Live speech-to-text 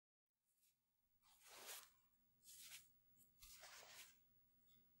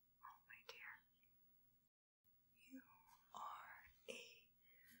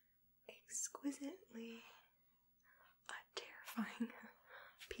exquisitely a terrifying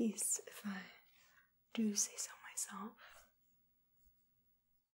piece, if I do say so myself.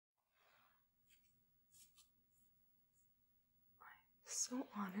 I'm so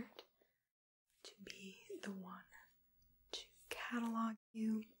honored to be the one to catalog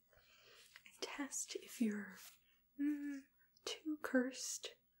you and test if you're too cursed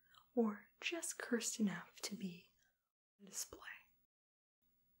or just cursed enough to be on display.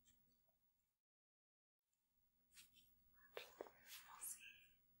 We'll see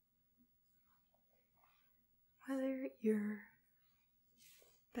whether you're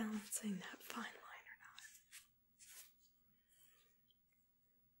balancing that fine line or not.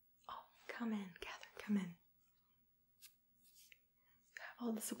 Oh, come in, Catherine, come in. You have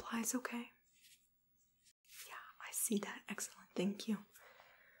all the supplies okay? Yeah, I see that. Excellent, thank you.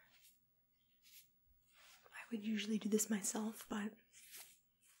 I would usually do this myself, but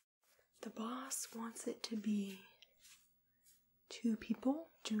the boss wants it to be 2 people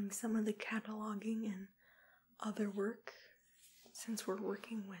doing some of the cataloging and other work, since we're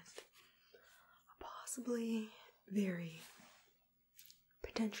working with a possibly very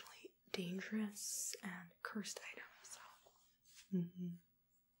potentially dangerous and cursed item. So,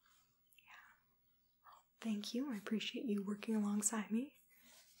 yeah. Well, thank you. I appreciate you working alongside me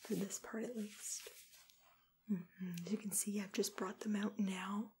for this part at least. As you can see, I've just brought them out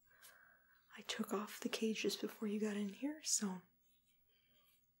now. I took off the cage just before you got in here, so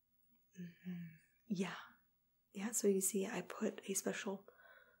yeah, so you see I put a special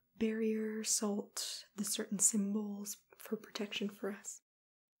barrier, salt, the certain symbols for protection for us.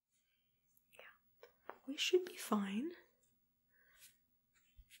 Yeah, we should be fine.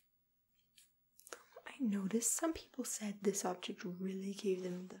 I noticed some people said this object really gave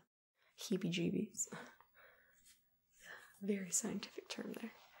them the heebie-jeebies. Very scientific term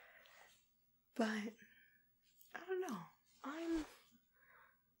there. But I don't know. I'm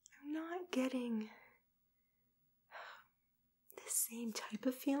not getting the same type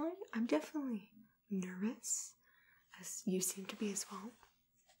of feeling. I'm definitely nervous, as you seem to be as well.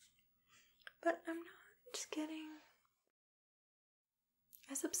 But I'm not just getting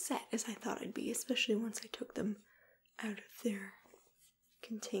as upset as I thought I'd be, especially once I took them out of their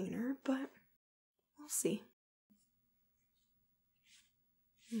container, but we'll see.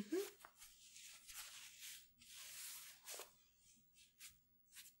 Okay.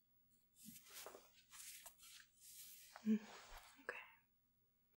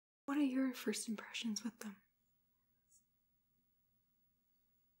 What are your first impressions with them?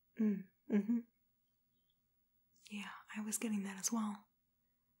 Yeah, I was getting that as well.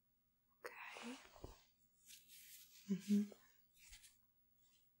 Okay. I agree.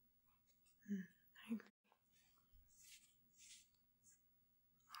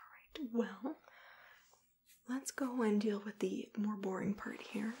 Alright, well, let's go and deal with the more boring part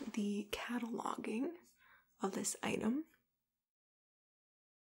here, the cataloging of this item.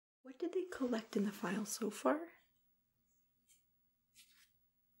 What did they collect in the file so far?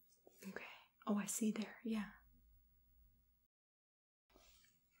 Okay. Oh, I see there, yeah.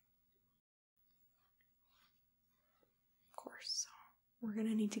 Of course, so we're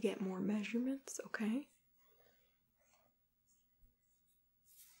gonna need to get more measurements, okay?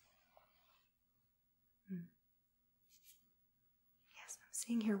 Yes, I'm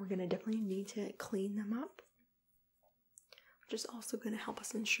seeing here we're gonna definitely need to clean them up, which is also gonna help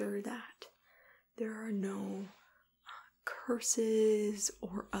us ensure that there are no curses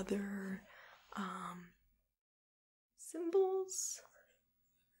or other symbols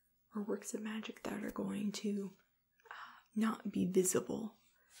or works of magic that are going to not be visible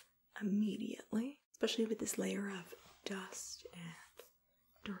immediately, especially with this layer of dust and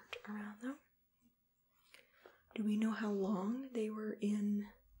dirt around them. Do we know how long they were in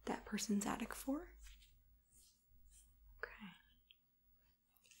that person's attic for? Okay.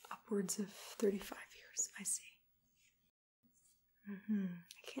 Upwards of 35 years, I see.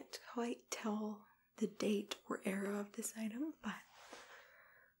 I can't quite tell the date or era of this item, but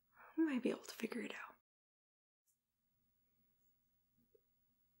we might be able to figure it out.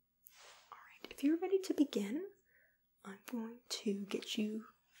 Alright, if you're ready to begin, I'm going to get you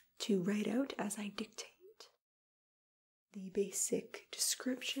to write out as I dictate the basic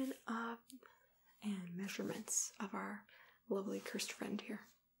description of and measurements of our lovely cursed friend here.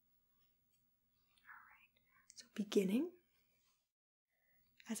 Alright, so beginning.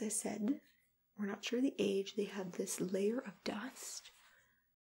 As I said, we're not sure the age. They have this layer of dust.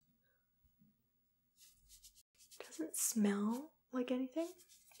 It doesn't smell like anything.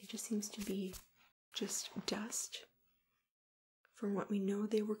 It just seems to be just dust. From what we know,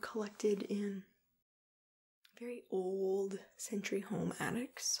 they were collected in very old century home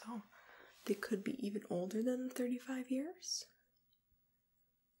attics, so they could be even older than 35 years.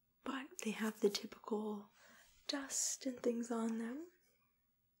 But they have the typical dust and things on them.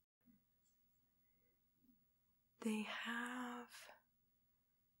 They have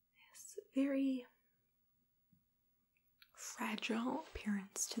this very fragile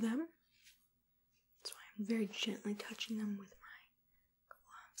appearance to them. So I'm very gently touching them with my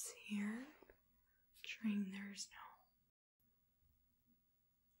gloves here, ensuring there's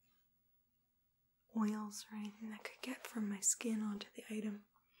no oils or anything that could get from my skin onto the item.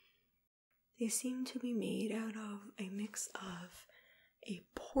 They seem to be made out of a mix of a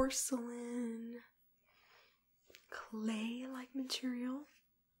porcelain, clay-like material.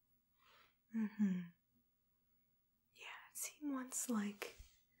 Yeah, it seemed once like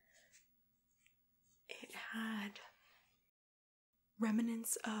it had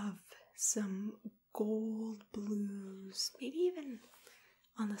remnants of some gold blues, maybe even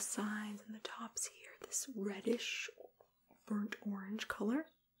on the sides and the tops here, this reddish burnt orange color.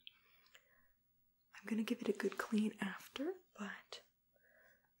 I'm going to give it a good clean after, but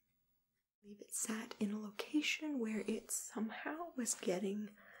leave it sat in a location where it somehow was getting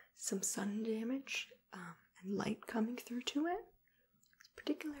some sun damage and light coming through to it,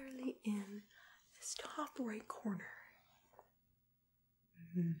 particularly in this top right corner,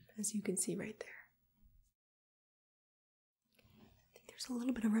 as you can see right there. I think there's a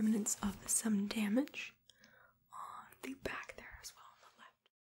little bit of remnants of some damage on the back there as well on the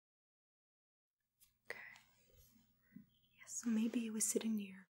left. Okay. Yes, so maybe it was sitting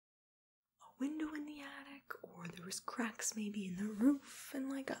near a window in the attic, or there was cracks maybe in the roof and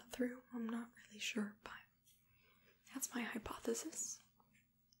light got through. I'm not really sure, but that's my hypothesis.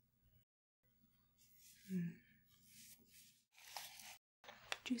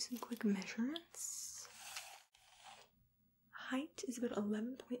 Do some quick measurements. Height is about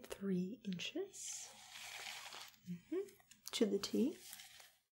 11.3 inches to the T.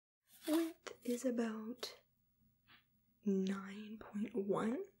 Width is about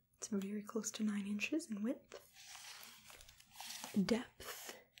 9.1. It's very close to 9 inches in width.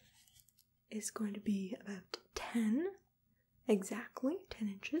 Depth is going to be about 10, exactly 10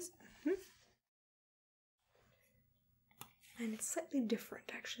 inches. And it's slightly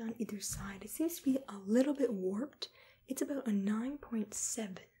different actually on either side. It seems to be a little bit warped. It's about a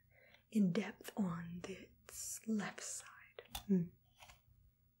 9.7 in depth on this left side.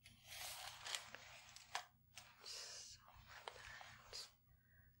 So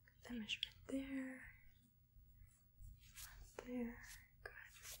that measurement there, there, good.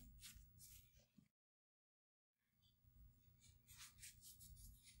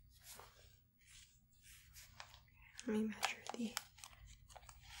 Let me measure the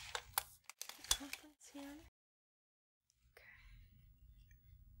circumference here. Okay.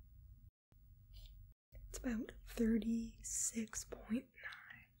 It's about 36.9. Okay.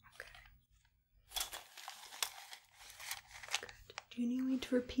 Good. Do you need me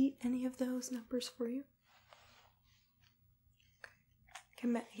to repeat any of those numbers for you?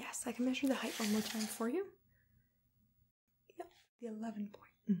 Okay. Yes, I can measure the height one more time for you. Yep, the 11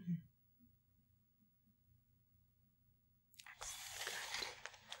 point.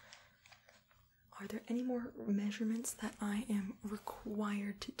 Are there any more measurements that I am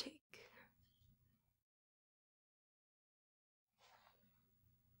required to take?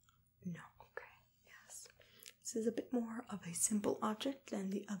 No, okay, yes. This is a bit more of a simple object than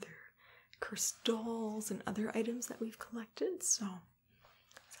the other crystals and other items that we've collected, so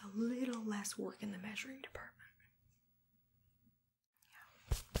it's a little less work in the measuring department.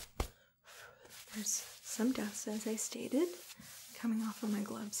 Yeah. There's some dust, as I stated, coming off of my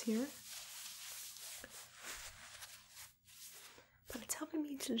gloves here. But it's helping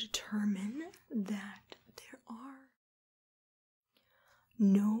me to determine that there are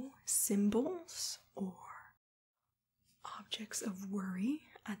no symbols or objects of worry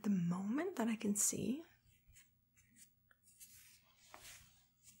at the moment that I can see.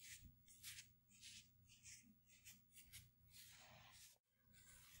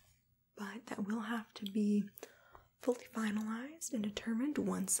 But that will have to be fully finalized and determined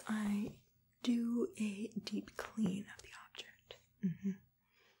once I do a deep clean of the object.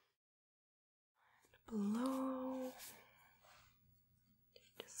 Below,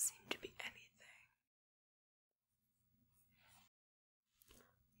 there doesn't seem to be anything.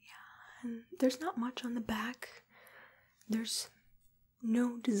 Yeah, and there's not much on the back. There's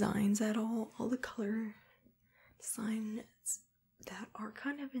no designs at all. All the color designs that are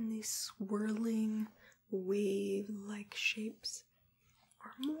kind of in these swirling wave-like shapes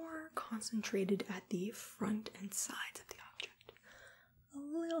are more concentrated at the front and sides of the object. A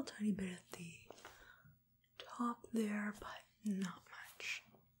little tiny bit at the top there, but not much.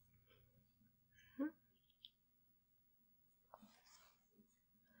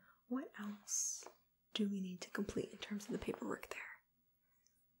 What else do we need to complete in terms of the paperwork there?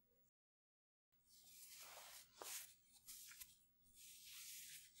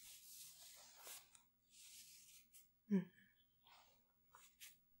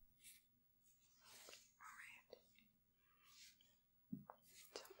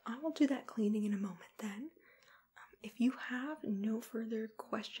 I will do that cleaning in a moment then. If you have no further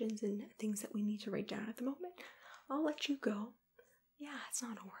questions and things that we need to write down at the moment, I'll let you go. Yeah, it's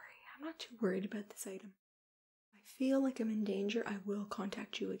not a worry. I'm not too worried about this item. If I feel like I'm in danger, I will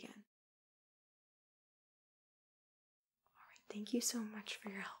contact you again. Alright, thank you so much for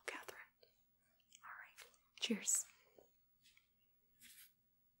your help, Catherine. Alright, cheers.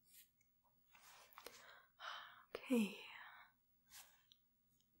 Okay.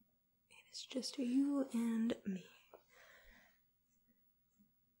 It is just you and me.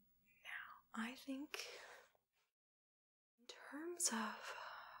 Now, I think in terms of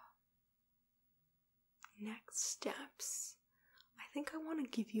next steps, I think I want to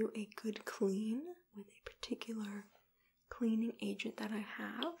give you a good clean with a particular cleaning agent that I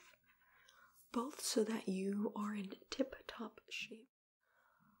have, both so that you are in tip-top shape,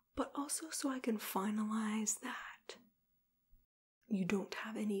 but also so I can finalize that you don't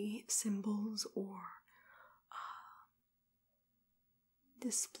have any symbols or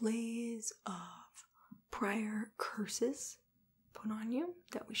displays of prior curses put on you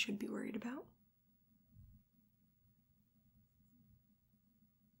that we should be worried about.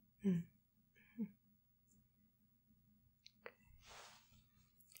 Okay.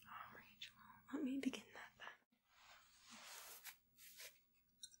 Alright, well, let me begin that then.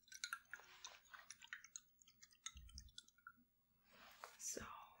 So,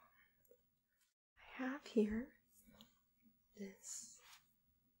 I have here this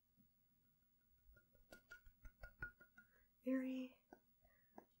very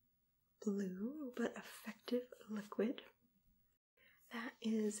blue but effective liquid that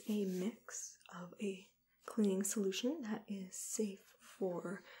is a mix of a cleaning solution that is safe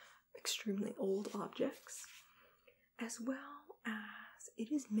for extremely old objects, as well as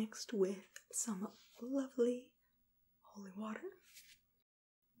it is mixed with some lovely holy water.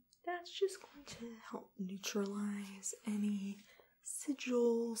 That's just going to help neutralize any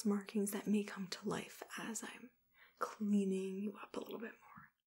sigils, markings that may come to life as I'm cleaning you up a little bit more.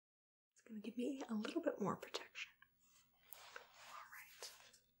 It's going to give me a little bit more protection.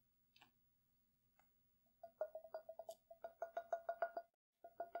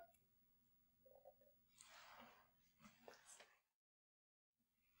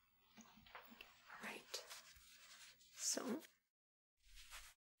 Alright. So, I'm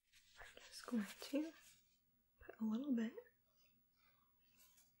just going to put a little bit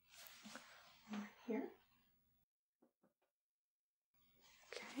on here.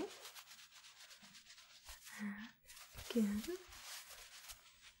 Okay. And again,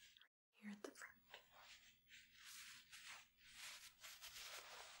 here at the front.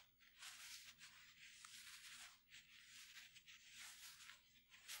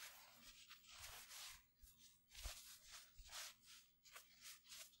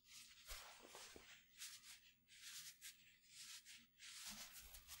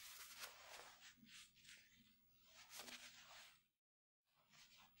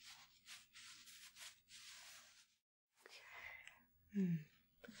 Oh,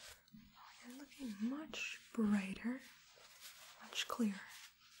 you're looking much brighter, much clearer.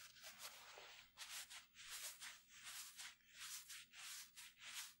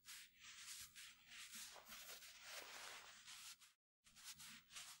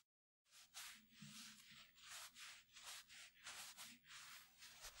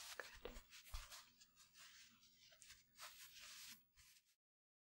 Good.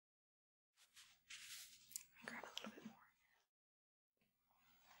 Grab a little bit more.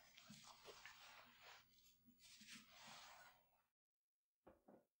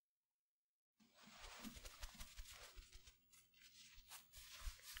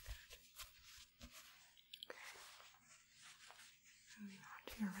 Moving on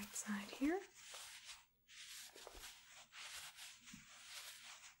to your right side here.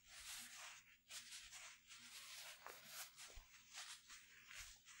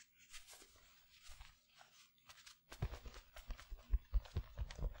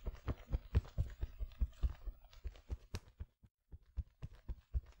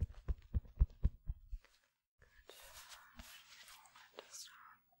 Good. All that dust off.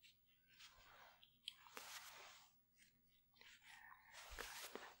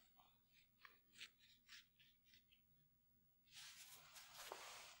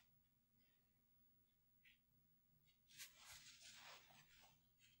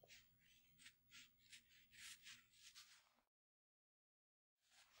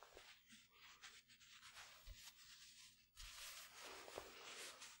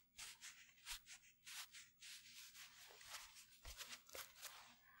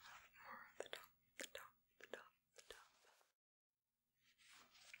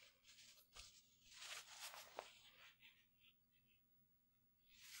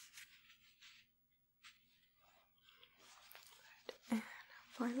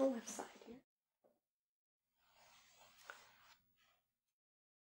 find the left side here.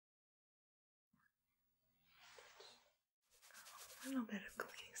 A little bit of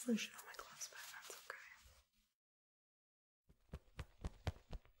cleaning solution on my gloves, but that's okay.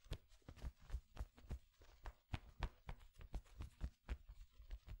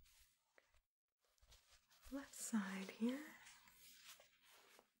 Left side here.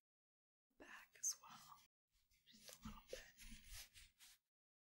 Back as well. Just a little bit.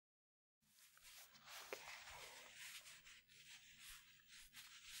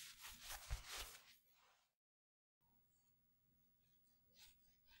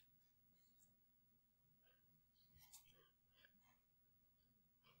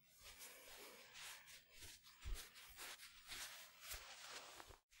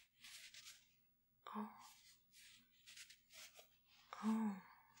 Oh. Oh. Oh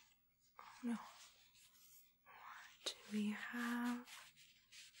no. What do we have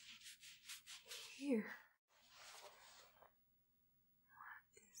here? What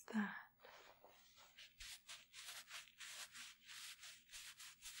is that?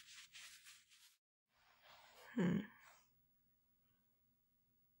 Okay,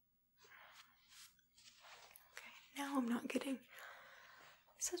 now I'm not getting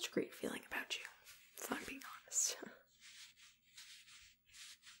such a great feeling about you, if I'm being honest.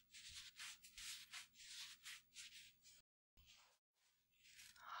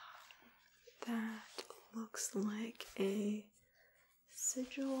 That looks like a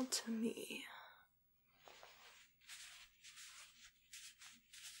sigil to me.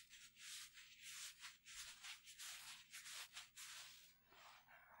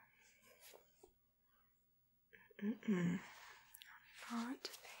 I'm not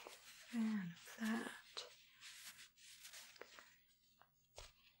a fan of that.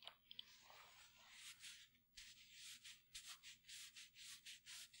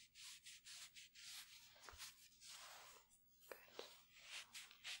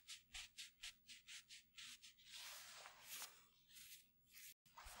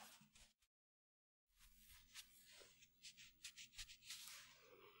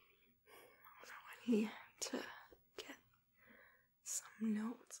 I need to get some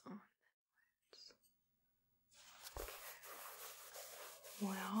notes on it.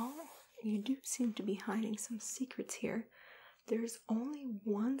 Well, you do seem to be hiding some secrets here. There's only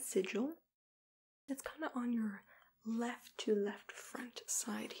one sigil. It's kind of on your left to left front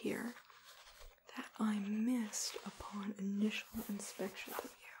side here that I missed upon initial inspection of you.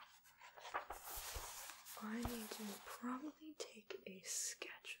 I need to probably take a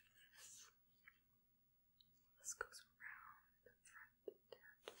sketch of this. This goes around the front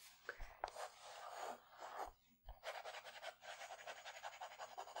there. Okay.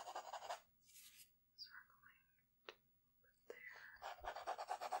 Circling there.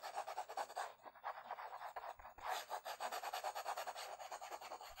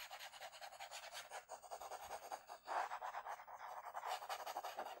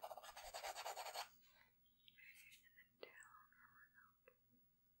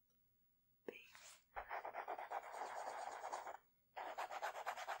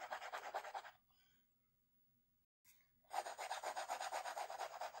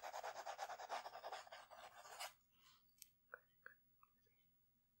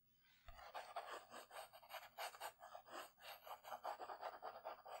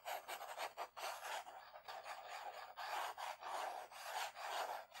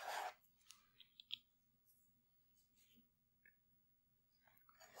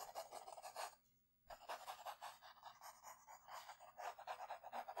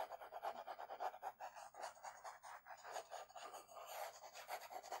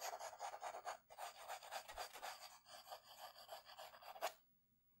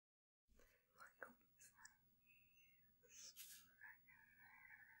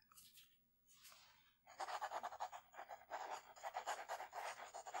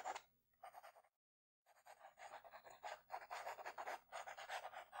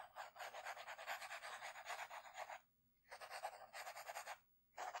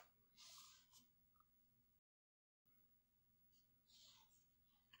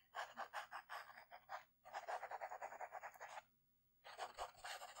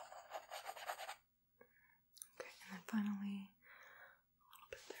 Finally, a little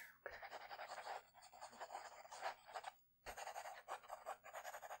bit there, okay.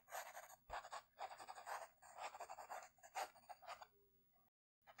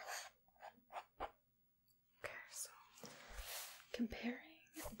 Okay, so comparing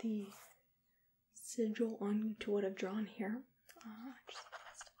the sigil on to what I've drawn here, just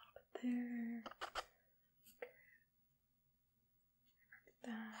lost a little bit there. Okay.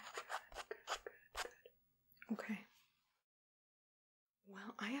 that. Good. Okay.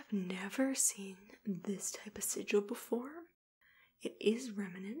 Well, I have never seen this type of sigil before. It is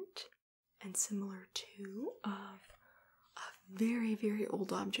remnant and similar to of a very, very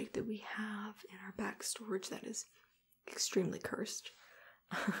old object that we have in our back storage that is extremely cursed.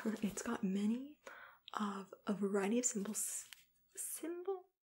 It's got many of a variety of symbols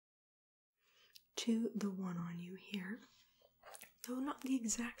to the one on you here, though not the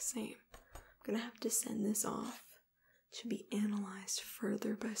exact same. I'm gonna have to send this off to be analyzed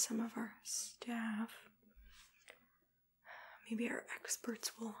further by some of our staff. Maybe our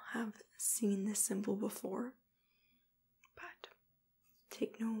experts will have seen this symbol before, but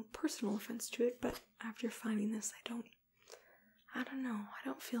take no personal offense to it. But after finding this, I don't know, I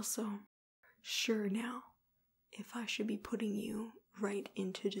don't feel so sure now if I should be putting you right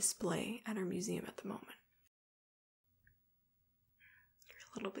into display at our museum at the moment. You're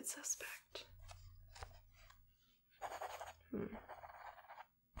a little bit suspect. I'll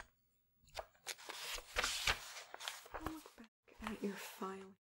look back at your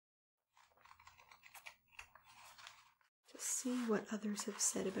file to see what others have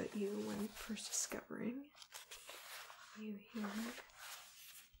said about you when first discovering you here.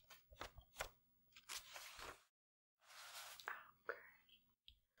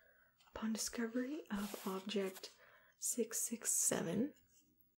 Upon discovery of object 667,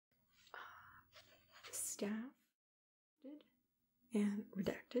 staff and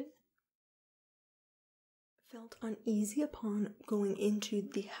redacted felt uneasy upon going into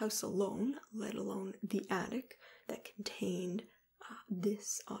the house alone, let alone the attic that contained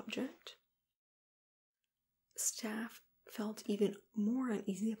this object. Staff felt even more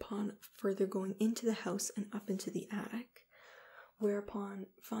uneasy upon further going into the house and up into the attic, whereupon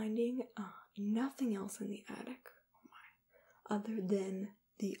finding nothing else in the attic other than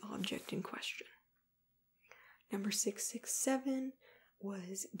the object in question. Number 667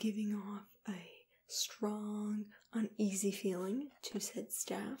 was giving off a strong, uneasy feeling to said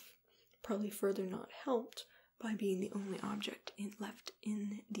staff, probably further not helped by being the only object left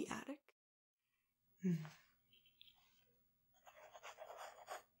in the attic.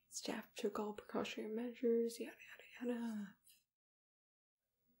 Staff took all precautionary measures, yada yada yada.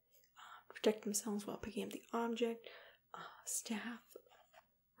 Protect themselves while picking up the object. Staff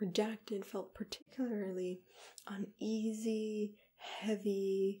redacted felt particularly uneasy,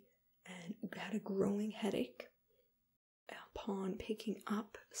 heavy, and had a growing headache upon picking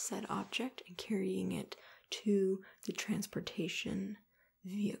up said object and carrying it to the transportation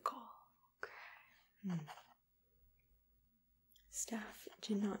vehicle. Okay. Staff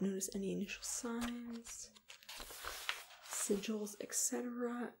did not notice any initial signs, sigils,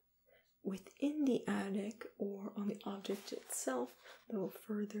 etc. within the attic or on the object itself, though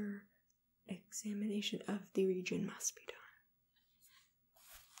further examination of the region must be done.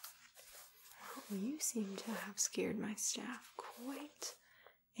 Well, you seem to have scared my staff quite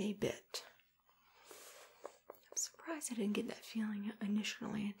a bit. I'm surprised I didn't get that feeling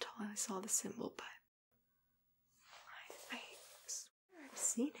initially until I saw the symbol, but I swear I've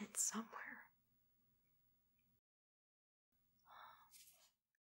seen it somewhere.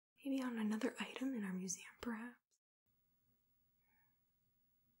 Maybe on another item in our museum, perhaps.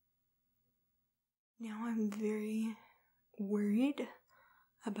 Now I'm very worried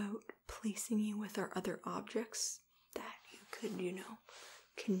about placing you with our other objects that you could,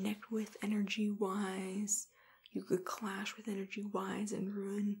 connect with energy-wise. You could clash with energy-wise and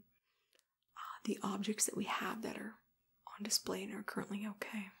ruin the objects that we have that are on display and are currently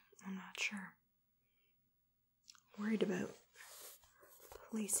okay. I'm not sure. Worried about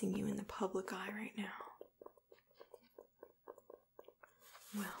placing you in the public eye right now.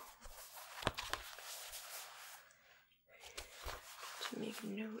 Well, to make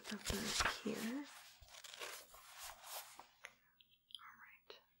note of that here.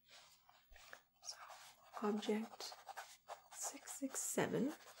 Alright. So, object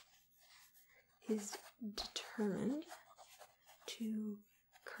 667 is determined to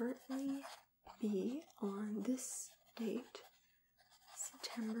currently be on this date,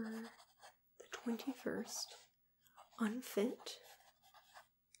 September the 21st, unfit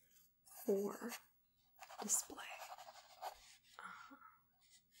for display.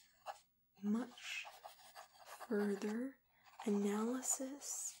 Much further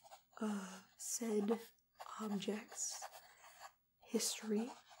analysis of said objects'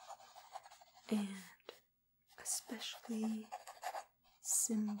 history and especially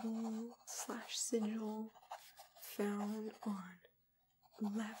symbol/sigil found on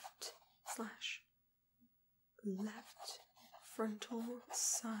left frontal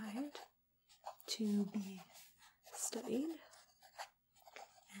side to be studied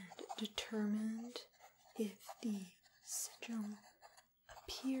and determined if the syndrome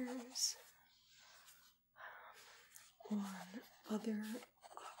appears on other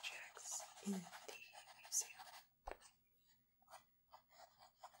objects in the museum.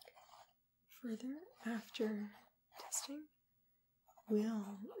 Further, after testing,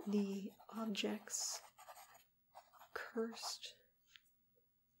 will the objects cursed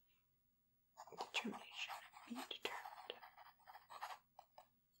determination be determined?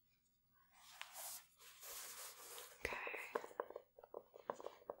 Okay.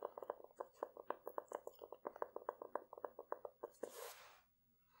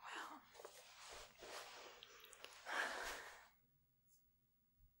 Well,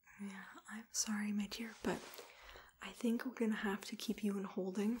 yeah, I'm sorry, my dear, but I think we're gonna have to keep you in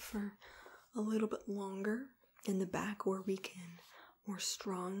holding for a little bit longer in the back where we can more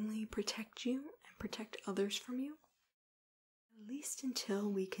strongly protect you and protect others from you. At least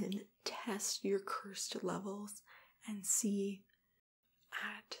until we can test your cursed levels and see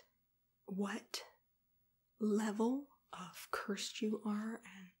at what level of cursed you are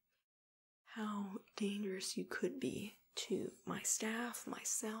and how dangerous you could be to my staff,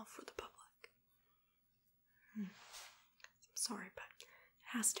 myself, or the public. I'm sorry, but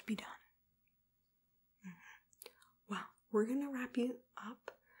it has to be done. Well, we're gonna wrap you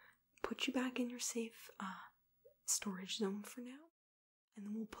up, put you back in your safe storage zone for now, and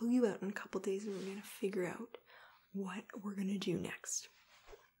then we'll pull you out in a couple days and we're gonna figure out what we're gonna do next.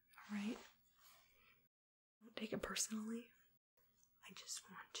 Alright? Don't take it personally. I just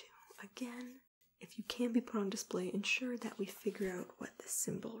want to, again, if you can be put on display, ensure that we figure out what this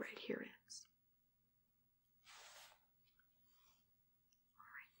symbol right here is.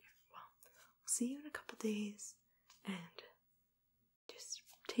 Alright, well, we'll see you in a couple days, and just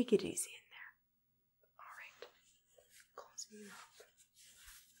take it easy in there. Alright, closing you up.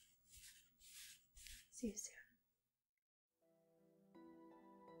 See you soon.